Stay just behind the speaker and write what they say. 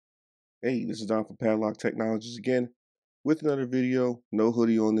Hey, this is Don from Padlock Technologies again with another video. No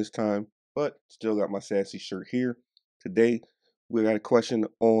hoodie on this time, but still got my sassy shirt here. Today, we got a question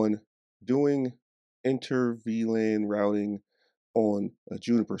on doing inter-VLAN routing on a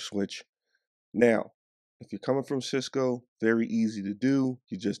Juniper switch. Now, if you're coming from Cisco, very easy to do.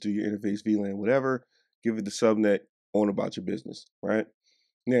 You just do your interface VLAN, whatever, give it the subnet, on about your business, right?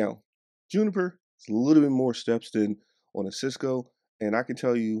 Now, Juniper is a little bit more steps than on a Cisco, and I can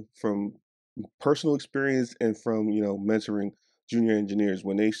tell you from personal experience and from mentoring junior engineers,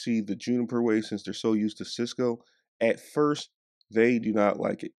 when they see the Juniper way, since they're so used to Cisco, at first they do not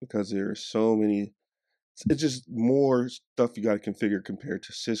like it because there are so many. It's just more stuff you got to configure compared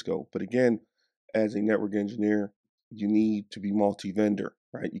to Cisco. But again, as a network engineer, you need to be multi-vendor,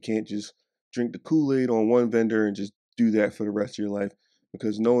 right? You can't just drink the Kool-Aid on one vendor and just do that for the rest of your life,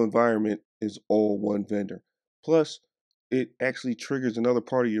 because no environment is all one vendor. Plus, it actually triggers another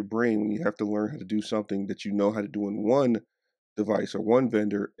part of your brain when you have to learn how to do something that you know how to do in one device or one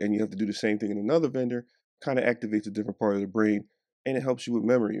vendor, and you have to do the same thing in another vendor. Kind of activates a different part of the brain, and it helps you with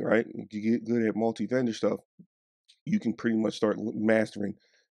memory, right? If you get good at multi-vendor stuff, you can pretty much start mastering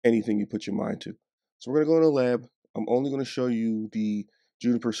anything you put your mind to. So we're gonna go in the lab. I'm only gonna show you the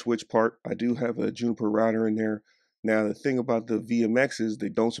Juniper switch part. I do have a Juniper router in there. Now the thing about the VMX is they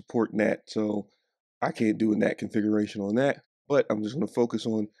don't support NAT, so I can't do a NAT configuration on that. But I'm just gonna focus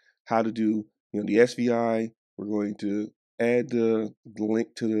on how to do, the SVI. We're going to add the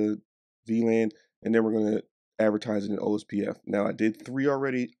link to the VLAN, and then we're gonna advertise it in OSPF. Now I did 3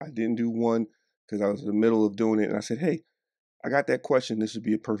 already. I didn't do 1 because I was in the middle of doing it, and I said, hey, I got that question. This would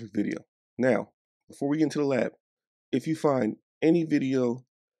be a perfect video. Now, before we get into the lab, if you find any video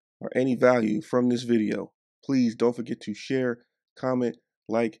or any value from this video, please don't forget to share, comment,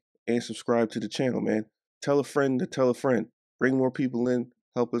 like, and subscribe to the channel, man. Tell a friend to tell a friend. Bring more people in,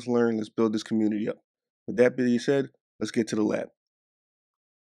 help us learn, let's build this community up. With that being said, let's get to the lab.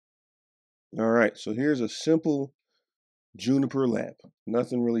 All right, so here's a simple Juniper lab.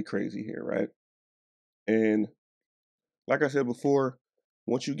 Nothing really crazy here, right? And like I said before,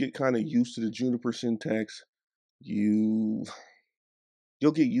 once you get kind of used to the Juniper syntax, you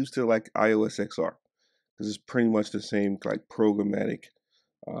you'll get used to like iOS XR, because it's pretty much the same like programmatic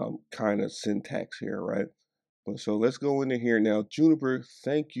kind of syntax here, right? But so let's go into here now. Juniper,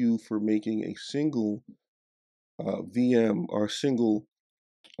 thank you for making a single VM or single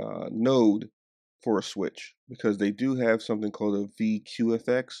node for a switch, because they do have something called a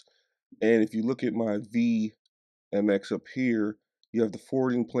VQFX. And if you look at my VMX up here, you have the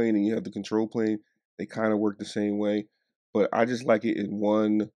forwarding plane and you have the control plane. They kind of work the same way, but I just like it in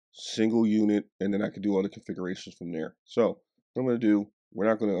one single unit, and then I can do all the configurations from there. So what I'm gonna do,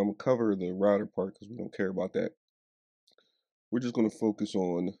 I'm gonna cover the router part because we don't care about that. We're just gonna focus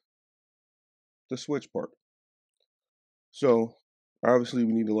on the switch part. So obviously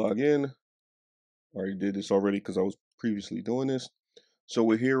we need to log in. I already did this already because I was previously doing this. So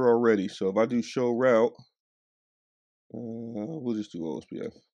we're here already. So if I do show route, we'll just do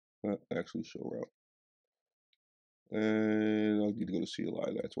OSPF, not actually show route. And I need to go to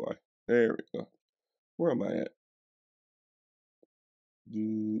CLI, that's why. There we go. Where am I at?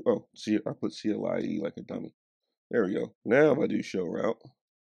 Oh, see, I put CLIE like a dummy. There we go. Now if I do show route,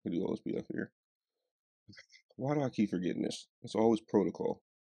 I do OSPF here. Why do I keep forgetting this? It's always protocol.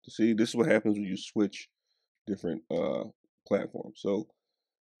 See, this is what happens when you switch different platforms. So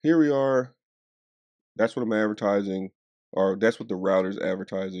here we are. That's what I'm advertising, or that's what the router's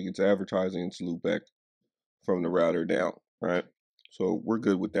advertising. It's advertising its loopback from the router down, right? So we're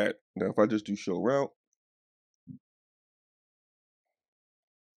good with that. Now if I just do show route,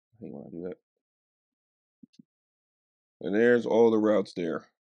 I hate when I do that. And there's all the routes there.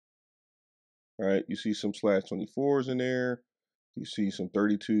 All right, you see some /24s in there. You see some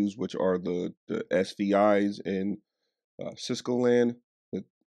 32s, which are the SVIs in Cisco LAN. But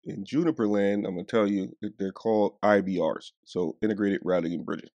in Juniper LAN, I'm going to tell you that they're called IBRs, so Integrated Routing and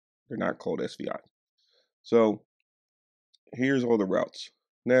Bridging. They're not called SVI. So here's all the routes.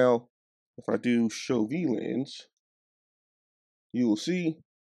 Now, if I do show VLANs, you will see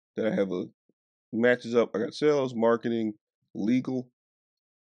that I have a matches up. I got sales, marketing, legal,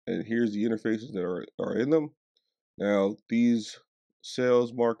 and here's the interfaces that are in them. Now these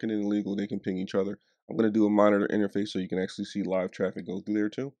sales, marketing, and legal, they can ping each other. I'm going to do a monitor interface so you can actually see live traffic go through there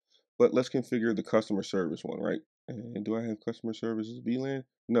too. But let's configure the customer service one, right? And do I have customer service as VLAN?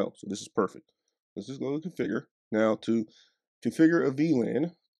 No, so this is perfect. Let's just go to configure. Now to configure a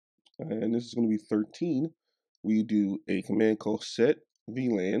VLAN, and this is going to be 13, we do a command called set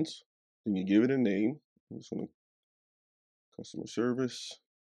VLANs, and you give it a name. I'm just going to customer service,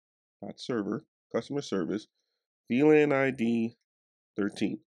 not server, customer service, VLAN ID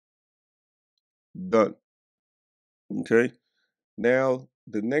 13. Done. Okay. Now,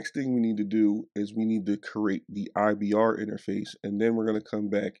 the next thing we need to do is we need to create the IBR interface, and then we're going to come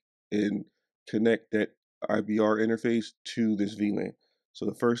back and connect that IBR interface to this VLAN. So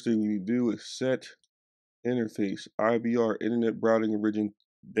the first thing we need to do is set interface IBR internet browsing origin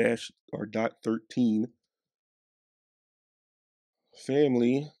dash or dot 13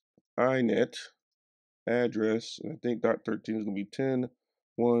 family inet address, and I think dot 13 is going to be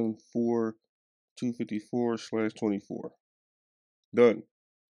 10.1.4.254/24. Done.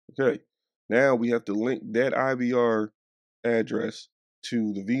 Okay. Now we have to link that IBR address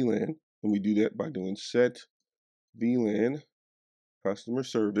to the VLAN, and we do that by doing set VLAN customer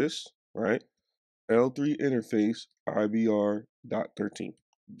service, right? L3 interface IBR dot 13.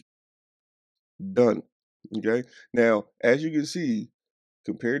 Done. Okay. Now, as you can see,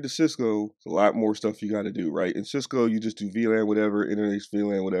 compared to Cisco, it's a lot more stuff you got to do, right? In Cisco, you just do VLAN, whatever, interface,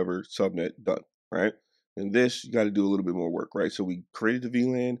 VLAN, whatever, subnet, done, right? And this, you got to do a little bit more work, right? So we created the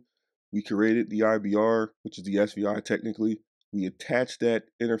VLAN, we created the IBR, which is the SVI technically. We attached that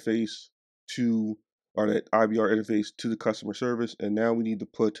interface to, or that IBR interface to the customer service, and now we need to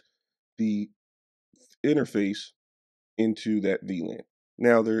put the interface into that VLAN.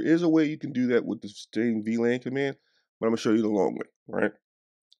 Now, there is a way you can do that with the same VLAN command, but I'm going to show you the long way, right?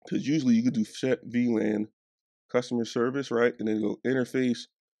 Because usually you could do set VLAN customer service, right? And then go interface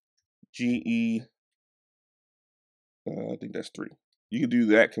GE, I think that's 3. You could do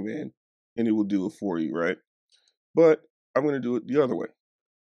that command and it will do it for you, right? But I'm going to do it the other way,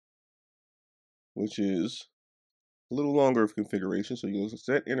 which is a little longer of configuration. So you go to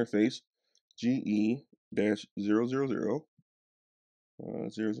set interface GE dash 000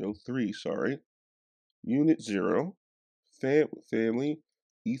 003, sorry, unit 0, family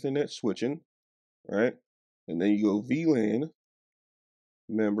Ethernet switching, right? And then you go VLAN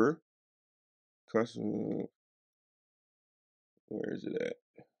member customer. Where is it at?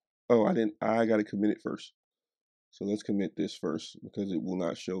 Oh, I got to commit it first. So let's commit this first because it will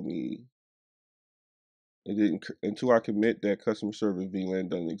not show me. It didn't until I commit that customer service VLAN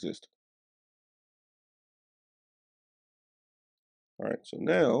doesn't exist. All right, so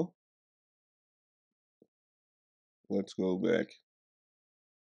now let's go back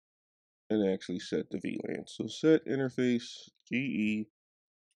and actually set the VLAN. So set interface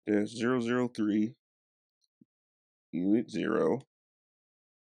GE-003 unit 0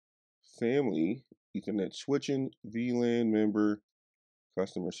 family Ethernet switching VLAN member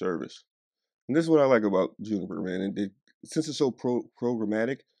customer service. And this is what I like about Juniper, man. And since it's so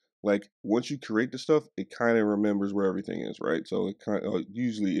programmatic, like once you create the stuff, it kind of remembers where everything is, right? So it kind of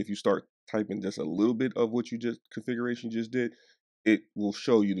usually if you start typing just a little bit of what you just configuration you just did, it will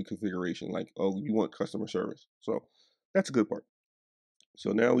show you the configuration. Like, oh, you want customer service. So that's a good part.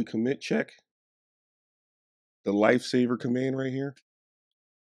 So now we commit check the lifesaver command right here.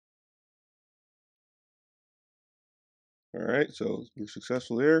 All right, so we're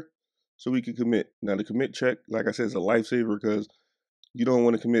successful there. So we can commit. Now the commit check, like I said, is a lifesaver because you don't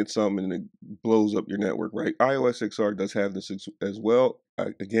want to commit something and it blows up your network, right? iOS XR does have this as well.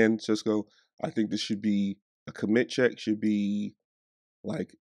 Again, Cisco, I think this should be a commit check should be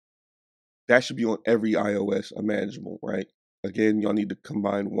like that should be on every iOS imaginable, right? Again, y'all need to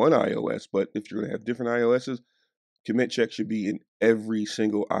combine one iOS, but if you're gonna have different iOSs, commit check should be in every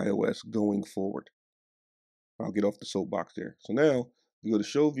single iOS going forward. I'll get off the soapbox there. So now we go to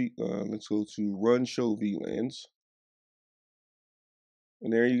show let's go to run show VLANs.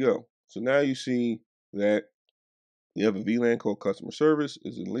 And there you go. So now you see that we have a VLAN called customer service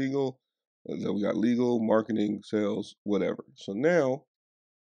is illegal. Then we got legal, marketing, sales, whatever. So now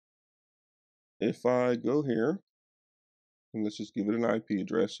if I go here and let's just give it an IP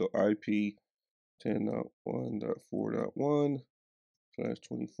address. So IP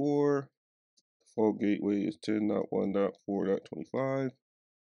 10.1.4.1/24. Default gateway is 10.1.4.25.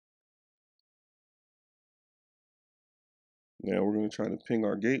 Now we're going to try to ping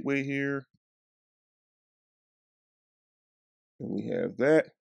our gateway here. And we have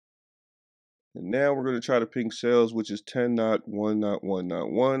that. And now we're going to try to ping sales, which is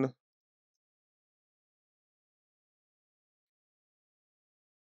 10.1.1.1.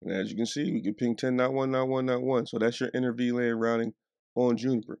 And as you can see, we can ping 10.1.1.1. So that's your Inter-VLAN routing on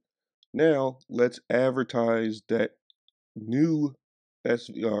Juniper. Now let's advertise that new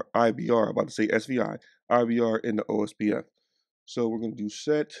SVR, IBR, I'm about to say SVI, IBR in the OSPF. So we're going to do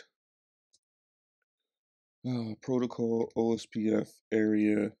set protocol OSPF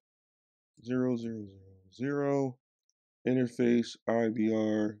area 0000 interface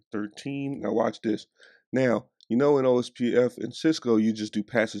IBR 13. Now watch this. Now, you know in OSPF and Cisco, you just do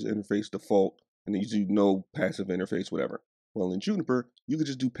passive interface default, and then you do no passive interface, whatever. Well, in Juniper, you could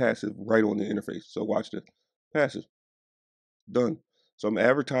just do passive right on the interface. So watch this. Passive. Done. So I'm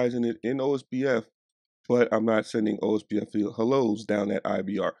advertising it in OSPF, but I'm not sending OSPF hellos down that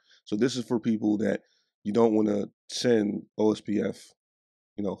IBR. So this is for people that you don't want to send OSPF,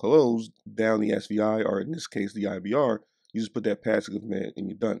 hellos down the SVI, or in this case, the IBR. You just put that passive command and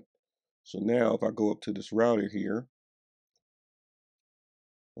you're done. So now if I go up to this router here,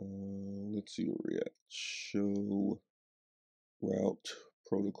 let's see where we're at. Show route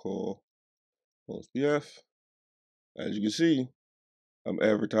protocol OSPF. As you can see, I'm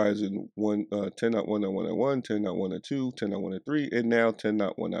advertising 10.1.1.1, 10.1.2, 10.1.3, and now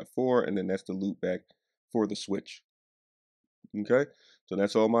 10.1.4, and then that's the loop back for the switch. Okay, so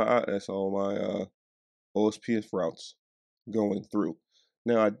that's all my OSPF routes going through.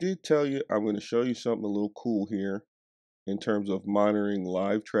 Now I did tell you I'm going to show you something a little cool here in terms of monitoring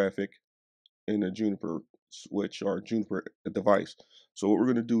live traffic in a Juniper switch or Juniper device. So what we're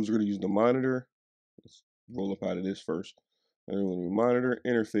going to do is we're going to use the monitor. Let's roll up out of this first. And then we're going to monitor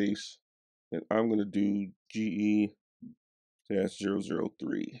interface, and I'm going to do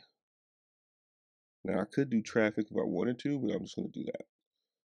GE-003. Now I could do traffic if I wanted to, but I'm just going to do that.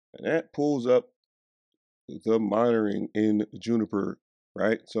 And that pulls up the monitoring in Juniper,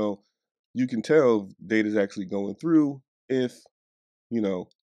 right? So you can tell if data is actually going through if, you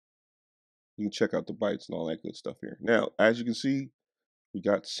can check out the bytes and all that good stuff here. Now, as you can see, we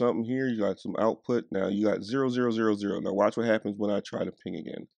got something here. You got some output. Now you got 0000. Now watch what happens when I try to ping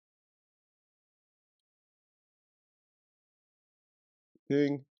again.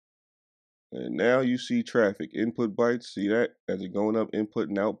 Ping. And now you see traffic, input bytes. See that? As it going up, input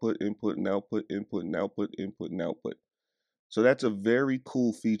and output, input and output, input and output, input and output. So that's a very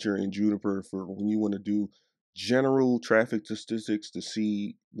cool feature in Juniper for when you want to do general traffic statistics to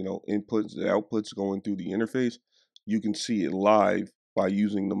see, inputs and outputs going through the interface. You can see it live by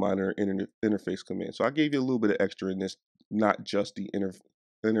using the monitor interface command. So I gave you a little bit of extra in this, not just the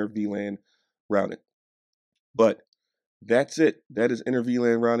Inter-VLAN routing. But that's it. That is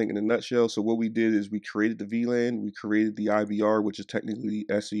Inter-VLAN routing in a nutshell. So what we did is we created the VLAN, we created the IBR, which is technically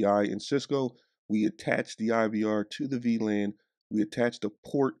SCI in Cisco. We attached the IBR to the VLAN. We attached a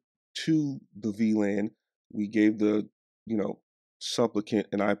port to the VLAN. We gave the, supplicant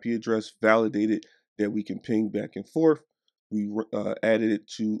an IP address, validated that we can ping back and forth. We added it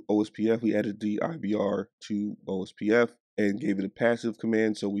to OSPF. We added the IBR to OSPF and gave it a passive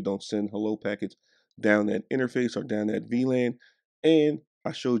command so we don't send hello packets down that interface or down that VLAN. And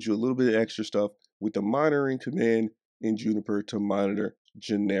I showed you a little bit of extra stuff with the monitoring command in Juniper to monitor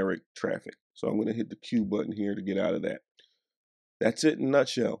generic traffic. So I'm going to hit the Q button here to get out of that. That's it in a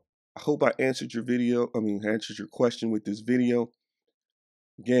nutshell. I hope I answered your answered your question with this video.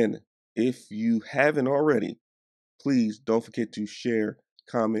 Again, if you haven't already, please don't forget to share,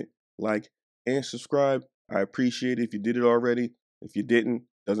 comment, like, and subscribe. I appreciate it if you did it already. If you didn't,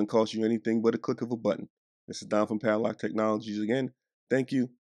 doesn't cost you anything but a click of a button. This is Don from Padlock Technologies again. Thank you,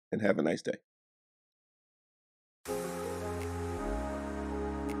 and have a nice day.